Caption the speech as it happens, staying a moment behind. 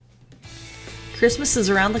Christmas is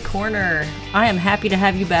around the corner. I am happy to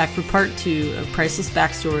have you back for part 2 of Priceless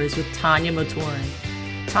Backstories with Tanya Motorin.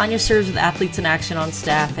 Tanya serves with Athletes in Action on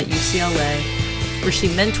staff at UCLA, where she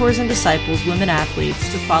mentors and disciples women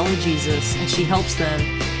athletes to follow Jesus, and she helps them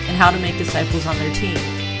in how to make disciples on their team.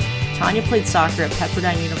 Tanya played soccer at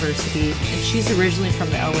Pepperdine University, and she's originally from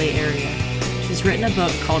the LA area. She's written a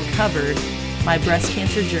book called Covered, My Breast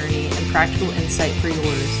Cancer Journey and Practical Insight for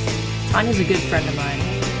Yours. Tanya's a good friend of mine.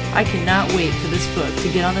 I cannot wait for this book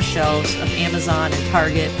to get on the shelves of Amazon and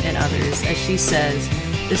Target and others. As she says,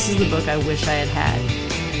 this is the book I wish I had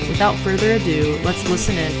had. Without further ado, let's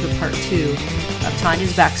listen in for part 2 of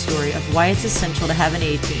Tanya's backstory of why it's essential to have an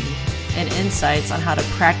A-team and insights on how to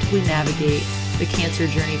practically navigate the cancer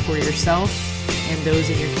journey for yourself and those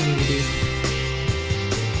in your community.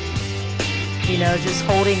 You know, just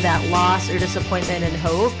holding that loss or disappointment and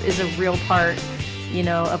hope is a real part, you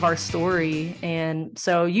know, of our story. And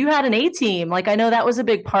so you had an A-team. Like, I know that was a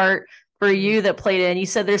big part for you that played in. You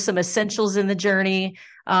said there's some essentials in the journey.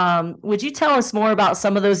 Would you tell us more about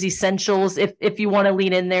some of those essentials if you want to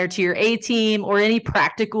lean in there to your A-team, or any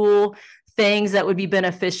practical things that would be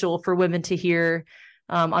beneficial for women to hear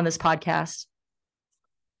on this podcast?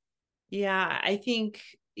 Yeah, I think,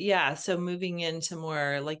 so moving into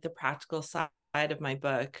more like the practical side of my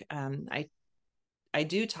book, I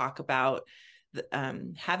do talk about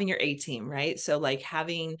having your A-team, right? So like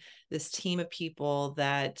having this team of people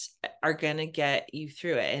that are going to get you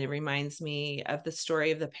through it. And it reminds me of the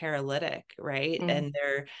story of the paralytic, right? And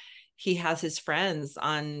he has his friends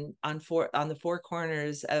on the four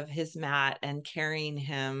corners of his mat and carrying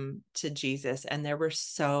him to Jesus. And there were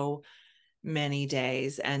so many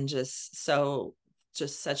days and just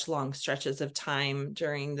such long stretches of time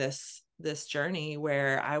during this journey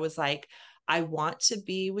where I was like, I want to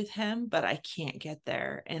be with him, but I can't get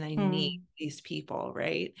there. And I need these people.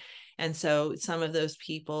 Right. And so some of those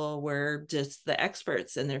people were just the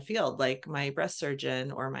experts in their field, like my breast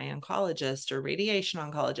surgeon or my oncologist or radiation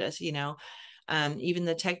oncologist, you know, even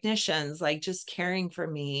the technicians, like just caring for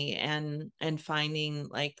me and finding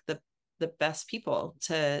like the best people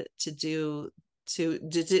to do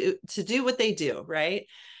what they do. Right.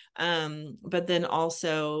 But then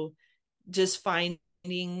also just finding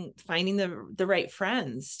the right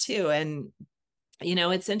friends too. And, you know,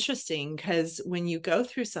 it's interesting because when you go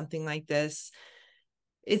through something like this,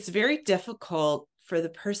 it's very difficult for the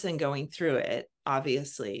person going through it,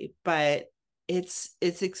 obviously, but it's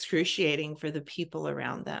excruciating for the people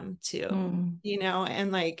around them too, you know,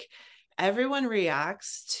 and like everyone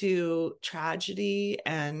reacts to tragedy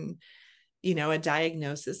and, you know, a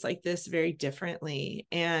diagnosis like this very differently.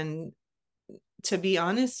 And to be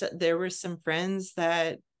honest, there were some friends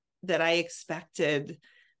that I expected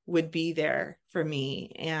would be there for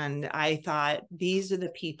me. And I thought, these are the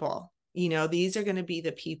people, you know, these are going to be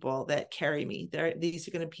the people that carry me. These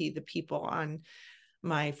are going to be the people on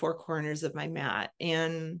my four corners of my mat.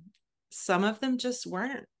 And some of them just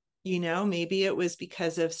weren't, you know, maybe it was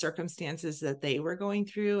because of circumstances that they were going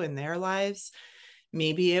through in their lives.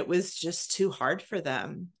 Maybe it was just too hard for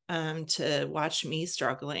them to watch me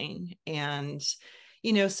struggling. And,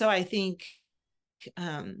 you know, so I think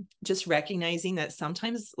just recognizing that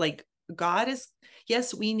sometimes like God is,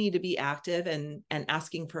 yes, we need to be active and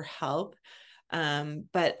asking for help.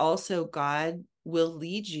 But also God will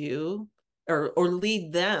lead you or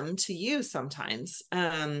lead them to you sometimes.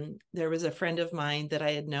 There was a friend of mine that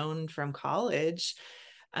I had known from college.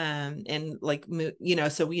 And like, you know,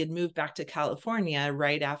 so we had moved back to California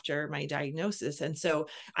right after my diagnosis. And so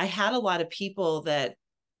I had a lot of people that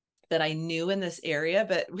I knew in this area,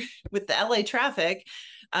 but with the LA traffic,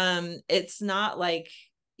 it's not like,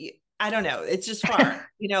 I don't know, it's just far,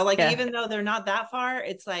 you know, like even though they're not that far,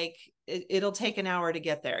 it's like, it'll take an hour to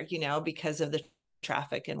get there, you know, because of the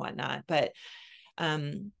traffic and whatnot. But,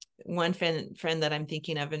 one friend that I'm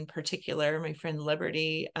thinking of in particular, my friend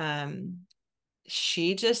Liberty,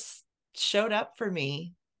 she just showed up for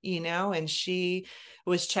me, you know, and she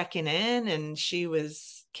was checking in and she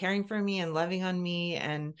was caring for me and loving on me.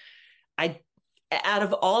 And out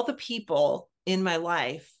of all the people in my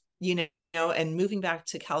life, you know, and moving back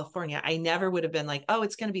to California, I never would have been like, oh,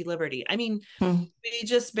 it's going to be Liberty. I mean, we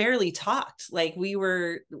just barely talked. Like we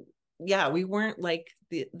weren't like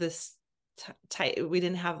this tight. We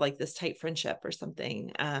didn't have like this tight friendship or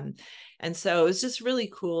something. And so it was just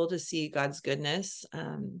really cool to see God's goodness,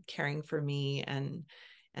 caring for me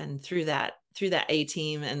and through that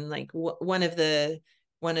A-team. And like one of the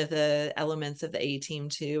elements of the A-team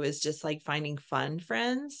too is just like finding fun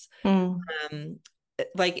friends.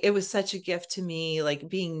 Like it was such a gift to me, like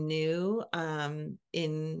being new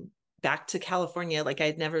in back to California. Like,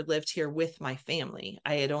 I'd never lived here with my family.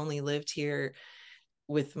 I had only lived here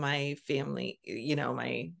with my family,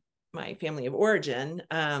 my family of origin.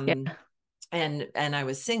 Yeah. And I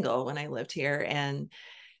was single when I lived here. And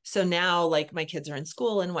so now, like, my kids are in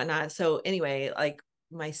school and whatnot. So anyway, like,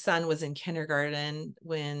 my son was in kindergarten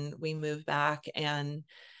when we moved back, and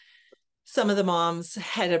some of the moms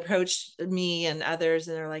had approached me and others,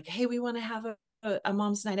 and they're like, hey, we want to have a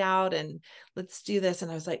mom's night out and let's do this.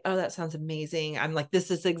 And I was like, oh, that sounds amazing. I'm like,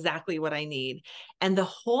 this is exactly what I need. And the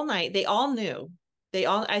whole night, they all knew.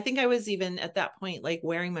 I think I was even at that point, like,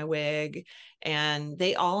 wearing my wig, and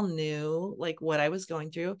they all knew, like, what I was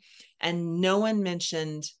going through. And no one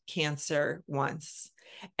mentioned cancer once.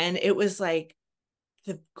 And it was like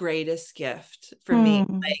the greatest gift for me.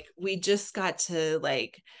 Mm. Like, we just got to,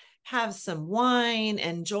 like, have some wine,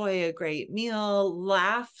 enjoy a great meal,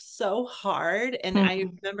 laugh so hard. And I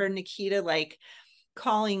Mm. remember Nikita, like,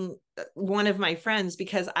 calling one of my friends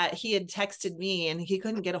because he had texted me and he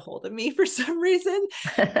couldn't get a hold of me for some reason.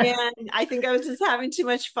 And I think I was just having too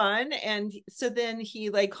much fun. And so then he,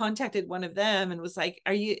 like, contacted one of them and was like,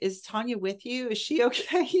 is Tanya with you? Is she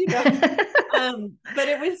okay? But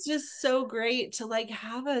it was just so great to, like,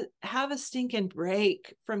 have a stinking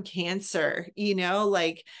break from cancer,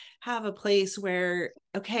 like, have a place where,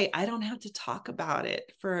 okay, I don't have to talk about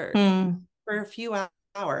it Mm. for a few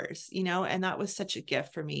hours, and that was such a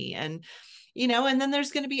gift for me. And then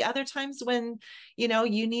there's going to be other times when,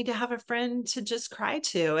 you need to have a friend to just cry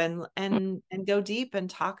to and go deep and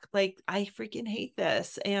talk, like, I freaking hate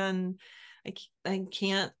this. And I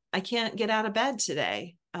can't get out of bed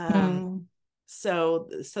today. Mm. So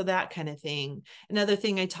that kind of thing. Another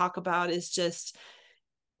thing I talk about is just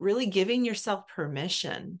really giving yourself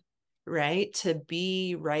permission, right, to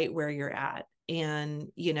be right where you're at.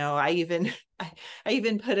 And I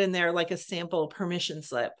even put in there, like, a sample permission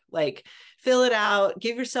slip, like, fill it out,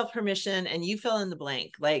 give yourself permission, and you fill in the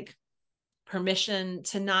blank, like, permission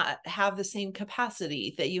to not have the same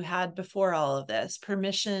capacity that you had before all of this,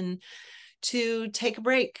 permission to take a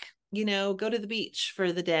break, go to the beach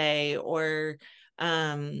for the day, or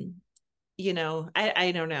I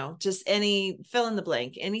don't know, just fill in the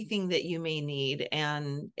blank, anything that you may need.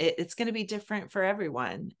 And it's going to be different for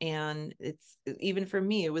everyone. And it's, even for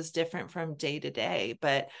me, it was different from day to day,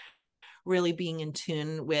 but really being in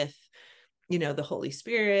tune with, the Holy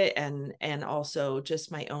Spirit, and also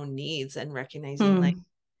just my own needs, and recognizing, like, Mm.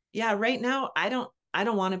 yeah, right now I don't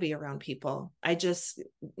want to be around people.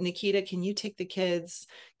 Nikita, can you take the kids?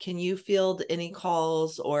 Can you field any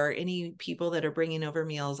calls or any people that are bringing over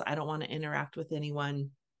meals? I don't want to interact with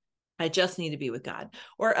anyone. I just need to be with God.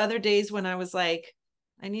 Or other days when I was like,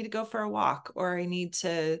 I need to go for a walk, or I need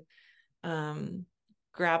to um,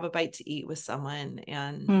 grab a bite to eat with someone.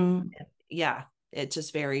 And Mm. yeah, it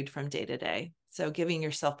just varied from day to day. So giving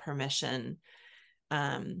yourself permission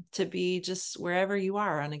to be just wherever you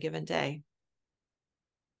are on a given day.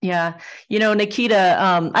 Yeah.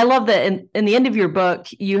 Nikita, I love that in the end of your book,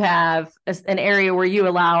 you have an area where you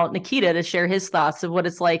allow Nikita to share his thoughts of what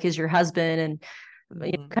it's like as your husband, and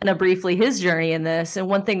Mm-hmm. kind of briefly his journey in this. And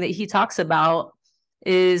one thing that he talks about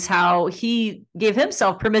is how he gave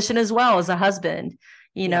himself permission as well as a husband,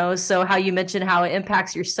 Yeah. so how you mentioned how it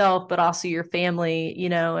impacts yourself, but also your family,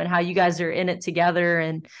 and how you guys are in it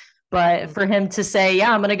together. But Mm-hmm. for him to say,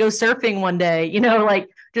 yeah, I'm going to go surfing one day, like,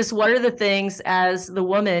 just what are the things as the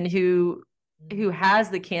woman who has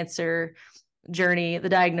the cancer journey, the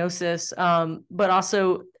diagnosis, but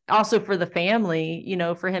also for the family,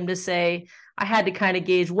 for him to say, I had to kind of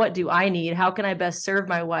gauge, what do I need? How can I best serve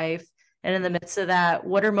my wife? And in the midst of that,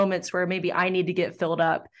 what are moments where maybe I need to get filled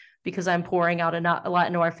up because I'm pouring out a lot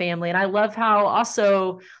into our family? And I love how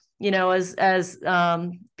also, as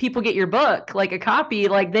people get your book, like a copy,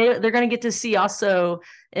 like they're going to get to see also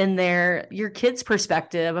in your kids'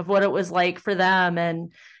 perspective of what it was like for them,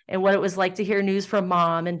 and what it was like to hear news from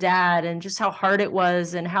mom and dad, and just how hard it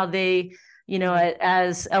was, and how they,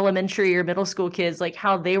 as elementary or middle school kids, like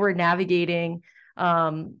how they were navigating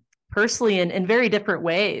personally in very different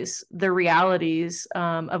ways, the realities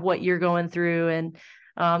of what you're going through. And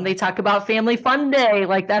Yeah. they talk about family fun day.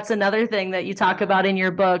 Like, that's another thing that you talk Yeah. about in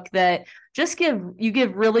your book, that just give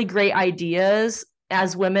really great ideas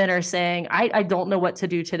as women are saying, I don't know what to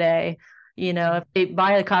do today. If they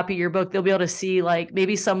buy a copy of your book, they'll be able to see, like,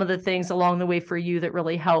 maybe some of the things along the way for you that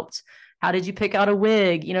really helped. How did you pick out a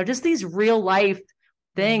wig? Just these real life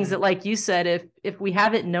things Mm-hmm. that, like you said, if we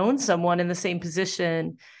haven't known someone in the same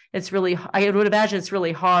position, I would imagine it's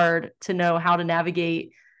really hard to know how to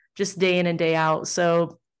navigate just day in and day out.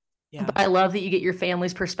 So, Yeah. but I love that you get your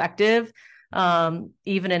family's perspective,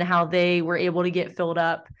 even in how they were able to get filled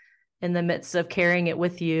up in the midst of carrying it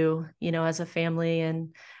with you, as a family.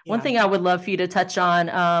 And one Yeah. thing I would love for you to touch on,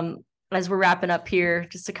 as we're wrapping up here,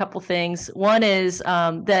 just a couple things. One is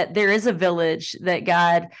that there is a village that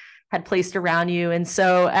God had placed around you. And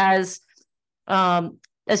so as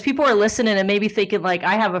people are listening and maybe thinking like,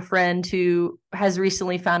 I have a friend who has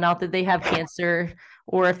recently found out that they have cancer,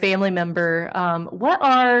 or a family member, what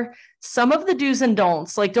are some of the do's and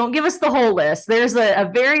don'ts? Like, don't give us the whole list. There's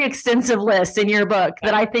a very extensive list in your book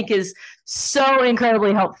that I think is so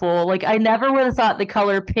incredibly helpful. Like, I never would have thought the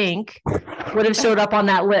color pink would have showed up on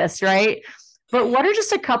that list, right? But what are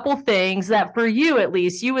just a couple things that, for you at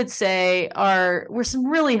least, you would say were some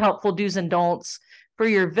really helpful do's and don'ts for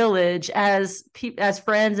your village as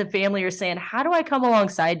friends and family are saying, how do I come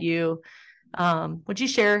alongside you? Would you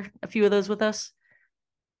share a few of those with us?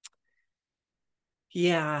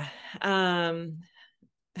 Yeah. I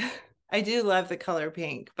do love the color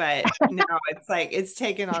pink, but now it's like it's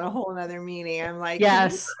taken on a whole nother meaning. I'm like, can you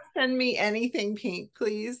Yes. send me anything pink,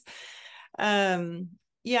 please? Um,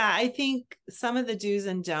 yeah, I think some of the do's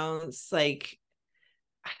and don'ts, like,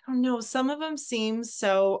 I don't know, some of them seem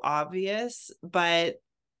so obvious, but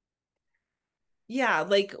yeah,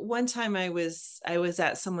 like one time I was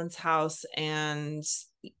at someone's house, and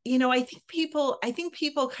I think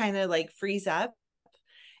people kind of like freeze up,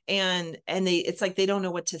 and it's like they don't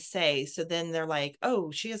know what to say. So then they're like,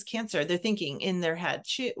 oh, she has cancer. They're thinking in their head,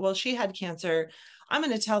 she had cancer. I'm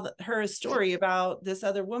going to tell her a story about this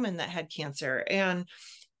other woman that had cancer. And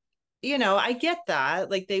I get that,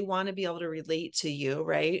 like they want to be able to relate to you,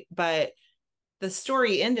 right? But the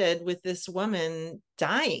story ended with this woman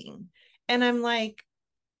dying, and I'm like,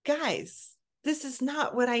 guys, this is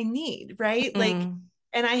not what I need, right? Like, Mm,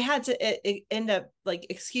 and I had to end up like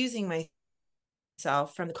excusing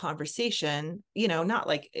myself from the conversation, not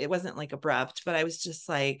like it wasn't like abrupt, but I was just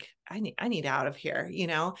like, I need out of here,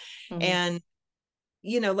 mm, and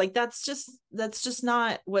like that's just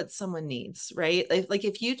not what someone needs, right? Like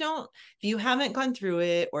if you haven't gone through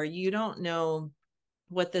it, or you don't know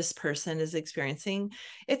what this person is experiencing,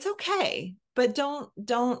 it's okay. But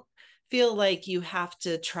don't feel like you have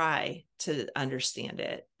to try to understand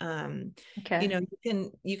it. okay.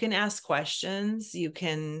 You can ask questions, you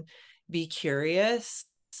can be curious,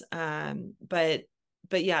 but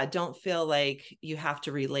yeah, don't feel like you have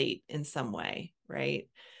to relate in some way, right?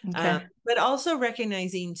 Okay. But also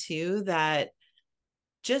recognizing too that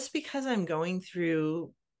just because I'm going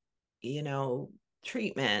through, you know,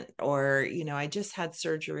 treatment, or, I just had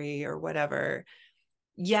surgery or whatever.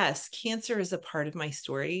 Yes, cancer is a part of my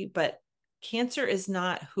story, but cancer is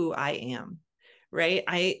not who I am, right?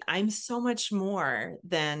 I'm so much more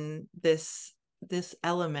than this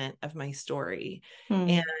element of my story.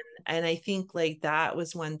 And Mm, and I think like that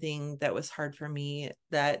was one thing that was hard for me,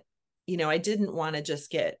 that I didn't want to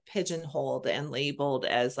just get pigeonholed and labeled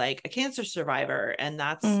as like a cancer survivor, and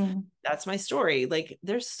mm. that's my story. Like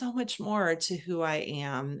there's so much more to who I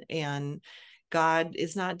am, and God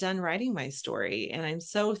is not done writing my story. And I'm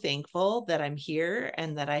so thankful that I'm here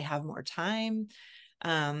and that I have more time.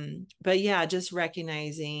 But yeah, just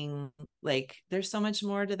recognizing like there's so much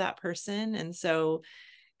more to that person. And so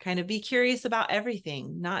kind of be curious about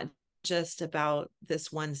everything, not just about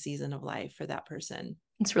this one season of life for that person.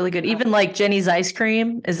 It's really good. Even like Jenny's ice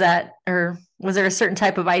cream, or was there a certain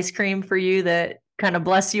type of ice cream for you that kind of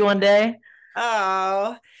blessed you one day?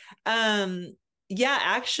 Oh, um, yeah,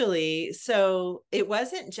 actually. So it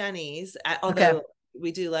wasn't Jenny's, Okay. although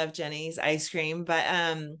we do love Jenny's ice cream, but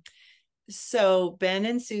so Ben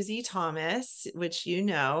and Susie Thomas, which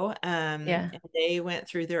Yeah. and they went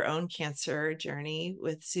through their own cancer journey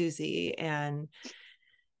with Susie, and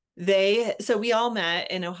so we all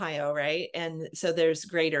met in Ohio, right? And so there's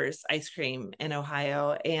Grater's ice cream in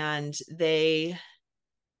Ohio, and they're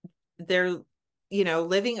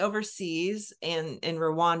living overseas in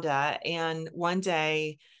Rwanda, and one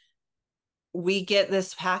day we get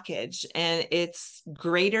this package and it's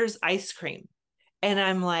Grater's ice cream, and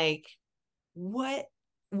I'm like, what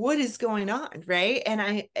is going on, right?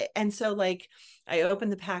 And so like I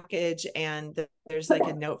opened the package, and there's like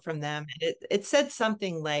a note from them. It said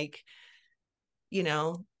something like, you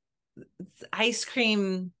know ice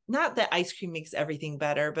cream, not that ice cream makes everything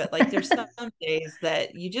better, but like there's some days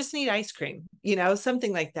that you just need ice cream,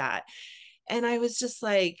 something like that. And I was just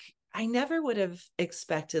like, I never would have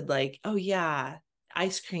expected like, oh yeah,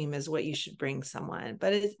 ice cream is what you should bring someone.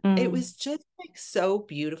 But it Mm, was just like so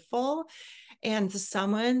beautiful. And to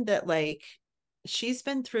someone that like, she's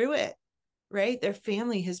been through it, right? Their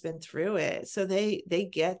family has been through it, so they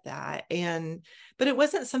get that. And but it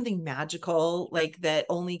wasn't something magical like that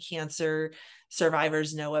only cancer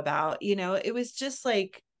survivors know about. It was just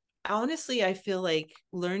like honestly, I feel like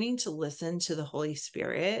learning to listen to the Holy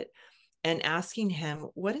Spirit and asking him,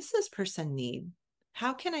 what does this person need?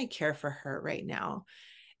 How can I care for her right now?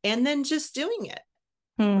 And then just doing it,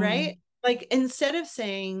 right? Hmm. Like instead of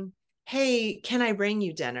saying, hey, can I bring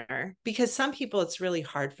you dinner? Because some people, it's really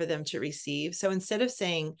hard for them to receive. So instead of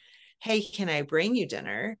saying, hey, can I bring you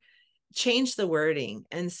dinner? Change the wording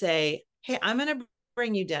and say, hey, I'm going to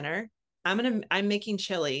bring you dinner. I'm making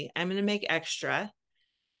chili. I'm going to make extra.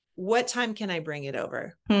 What time can I bring it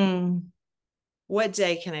over? Hmm. What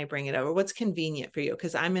day can I bring it over? What's convenient for you?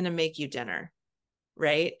 Because I'm going to make you dinner.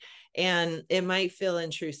 Right. And it might feel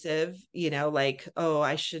intrusive, like, oh,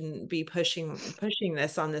 I shouldn't be pushing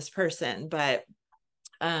this on this person. But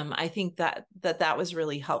I think that was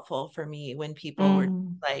really helpful for me when people were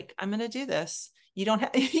Hmm. like, I'm going to do this. You don't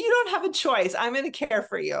have you don't have a choice. I'm going to care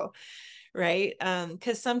for you. Right.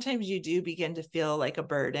 Because sometimes you do begin to feel like a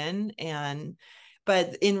burden.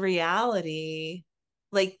 But in reality,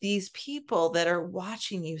 like these people that are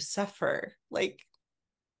watching you suffer, like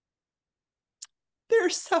they're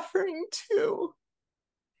suffering too.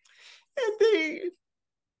 And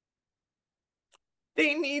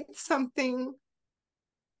they need something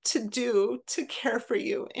to do to care for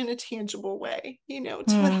you in a tangible way,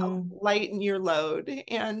 to help Hmm. lighten your load.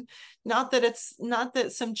 And not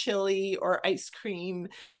that some chili or ice cream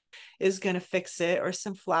is going to fix it, or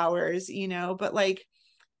some flowers, but like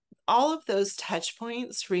all of those touch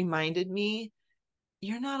points reminded me,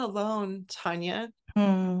 you're not alone, Tanya.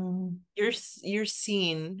 Hmm. You're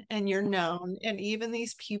seen and you're known. And even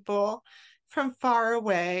these people from far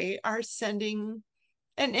away are sending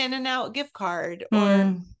an in and out gift card,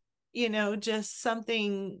 or Hmm. just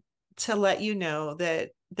something to let you know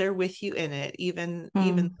that they're with you in it, even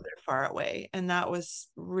Hmm. though they're far away. And that was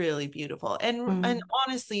really beautiful, and Hmm.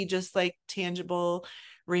 honestly just like tangible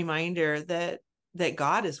reminder that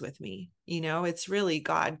God is with me. It's really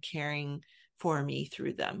God caring for me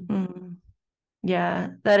through them. Hmm. Yeah,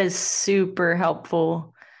 that is super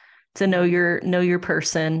helpful to Yeah. know your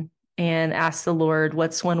person and ask the Lord,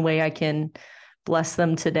 what's one way I can bless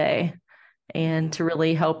them today? And Mm-hmm. to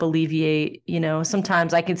really help alleviate,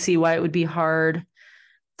 sometimes I can see why it would be hard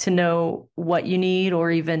to know what you need or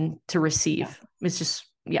even to Yeah. receive. It's just,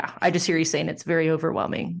 yeah, I just hear you saying it's very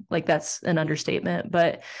overwhelming. Like that's an understatement,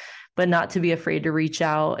 but not to be afraid to reach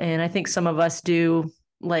out. And I think some of us do,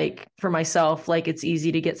 like for myself, like it's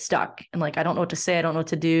easy to get stuck and like, I don't know what to say. I don't know what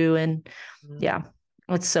to do. And Mm-hmm. yeah,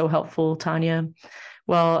 it's so helpful, Tanya.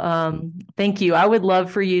 Well, thank you. I would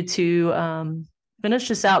love for you to finish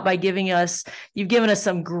this out by you've given us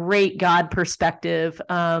some great God perspective.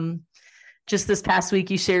 Just this past week,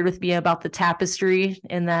 you shared with me about the tapestry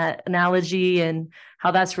and that analogy and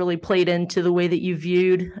how that's really played into the way that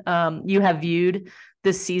you have viewed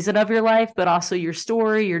this season of your life, but also your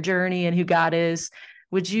story, your journey, and who God is.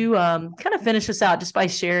 Would you kind of finish us out just by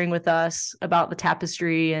sharing with us about the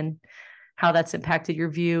tapestry and how that's impacted your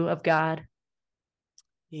view of God?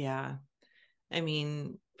 Yeah. I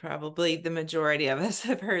mean, probably the majority of us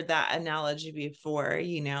have heard that analogy before,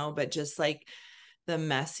 but just like the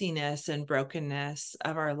messiness and brokenness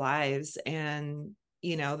of our lives. And,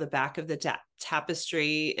 the back of the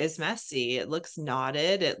tapestry is messy. It looks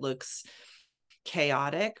knotted, it looks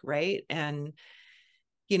chaotic, right? And,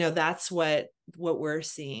 that's what we're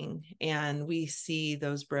seeing. And we see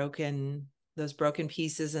those broken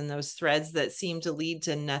pieces and those threads that seem to lead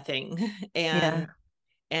to nothing. and Yeah.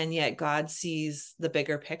 and yet God sees the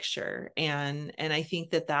bigger picture. And I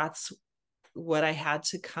think that that's what I had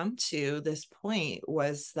to come to this point,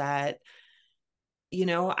 was that,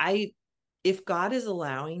 I if God is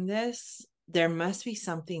allowing this, there must be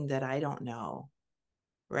something that I don't know,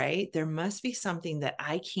 right? There must be something that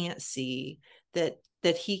I can't see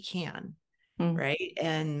that he can, Mm,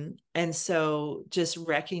 right? And so just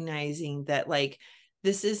recognizing that, like,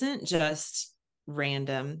 this isn't just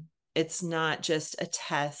random. It's not just a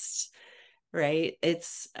test, right?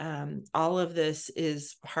 It's all of this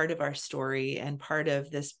is part of our story and part of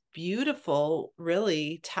this beautiful,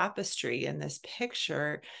 really, tapestry and this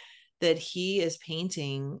picture that he is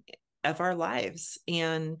painting of our lives.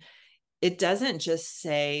 And it doesn't just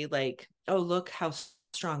say, like, oh, look how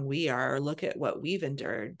strong we are, or look at what we've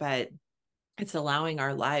endured, but it's allowing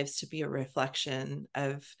our lives to be a reflection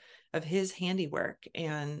of his handiwork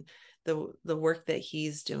and the work that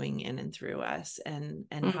he's doing in and through us, and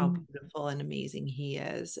how mm, beautiful and amazing he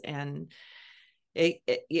is. And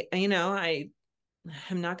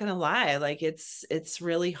I'm not gonna lie, like it's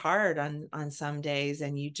really hard on some days,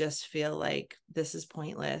 and you just feel like this is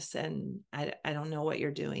pointless, and I don't know what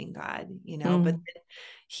you're doing, God, but mm,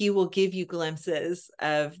 he will give you glimpses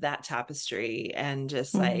of that tapestry, and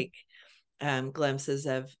just like glimpses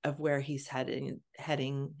of where he's heading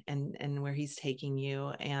and where he's taking you.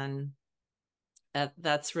 And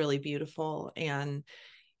that's really beautiful. And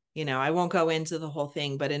I won't go into the whole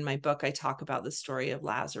thing, but in my book, I talk about the story of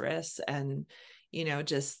Lazarus, and,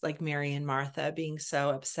 just like Mary and Martha being so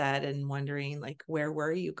upset and wondering, like, where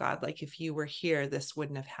were you, God? Like, if you were here, this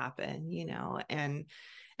wouldn't have happened,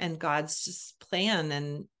 and God's just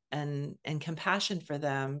plan and compassion for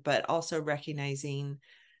them, but also recognizing,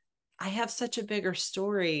 I have such a bigger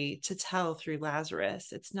story to tell through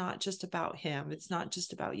Lazarus. It's not just about him. It's not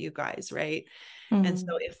just about you guys, right? And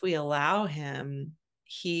so if we allow him,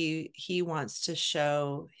 he wants to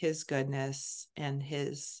show his goodness and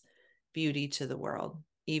his beauty to the world,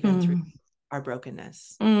 even through our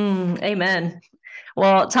brokenness. Amen.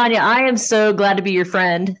 Well, Tanya, I am so glad to be your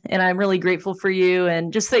friend, and I'm really grateful for you,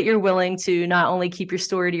 and just that you're willing to not only keep your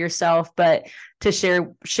story to yourself, but to share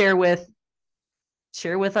with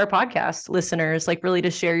our podcast listeners, like really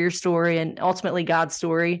to share your story and ultimately God's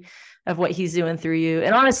story of what he's doing through you.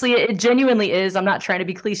 And honestly, it genuinely is. I'm not trying to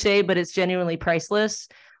be cliche, but it's genuinely priceless.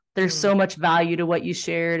 There's so much value to what you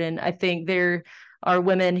shared. And I think there are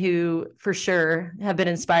women who for sure have been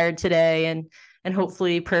inspired today, and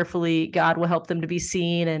hopefully prayerfully God will help them to be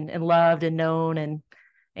seen and loved and known and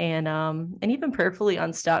even prayerfully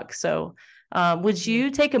unstuck. So would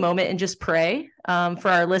you take a moment and just pray for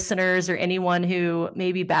our listeners or anyone who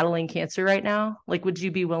may be battling cancer right now? Like, would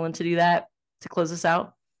you be willing to do that to close us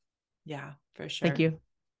out? Yeah, for sure. Thank you.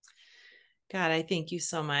 God, I thank you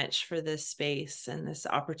so much for this space and this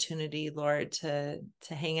opportunity, Lord, to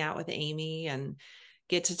hang out with Amy and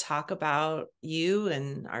get to talk about you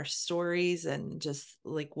and our stories, and just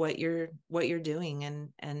like what you're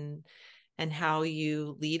doing, and how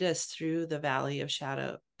you lead us through the valley of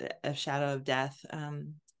shadow of death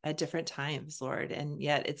at different times, Lord. And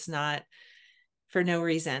yet it's not for no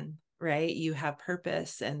reason, right? You have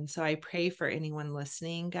purpose. And so I pray for anyone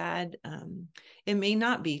listening, God. It may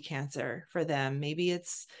not be cancer for them. Maybe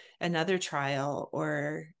it's another trial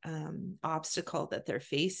or obstacle that they're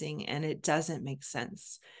facing, and it doesn't make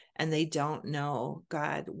sense. And they don't know,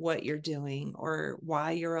 God, what you're doing or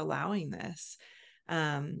why you're allowing this.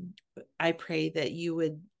 I pray that you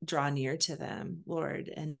would draw near to them,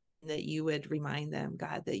 Lord, and that you would remind them,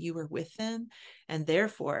 God, that you were with them, and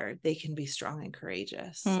therefore they can be strong and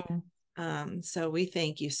courageous. So we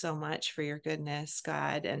thank you so much for your goodness,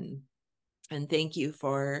 God, and thank you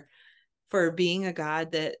for being a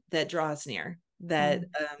God that draws near, that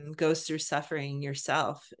goes through suffering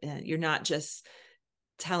yourself. And you're not just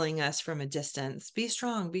telling us from a distance, be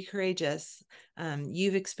strong, be courageous.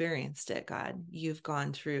 You've experienced it, God. You've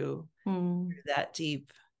gone through that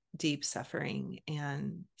deep suffering.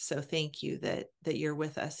 And so thank you that you're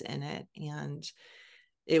with us in it. And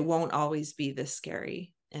it won't always be this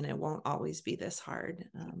scary, and it won't always be this hard.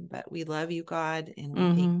 But we love you, God, and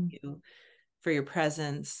we thank you for your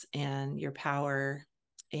presence and your power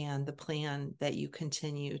and the plan that you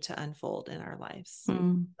continue to unfold in our lives.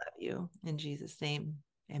 Love you. In Jesus' name,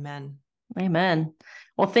 amen. Amen.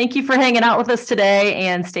 Well, thank you for hanging out with us today,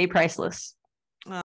 and stay priceless.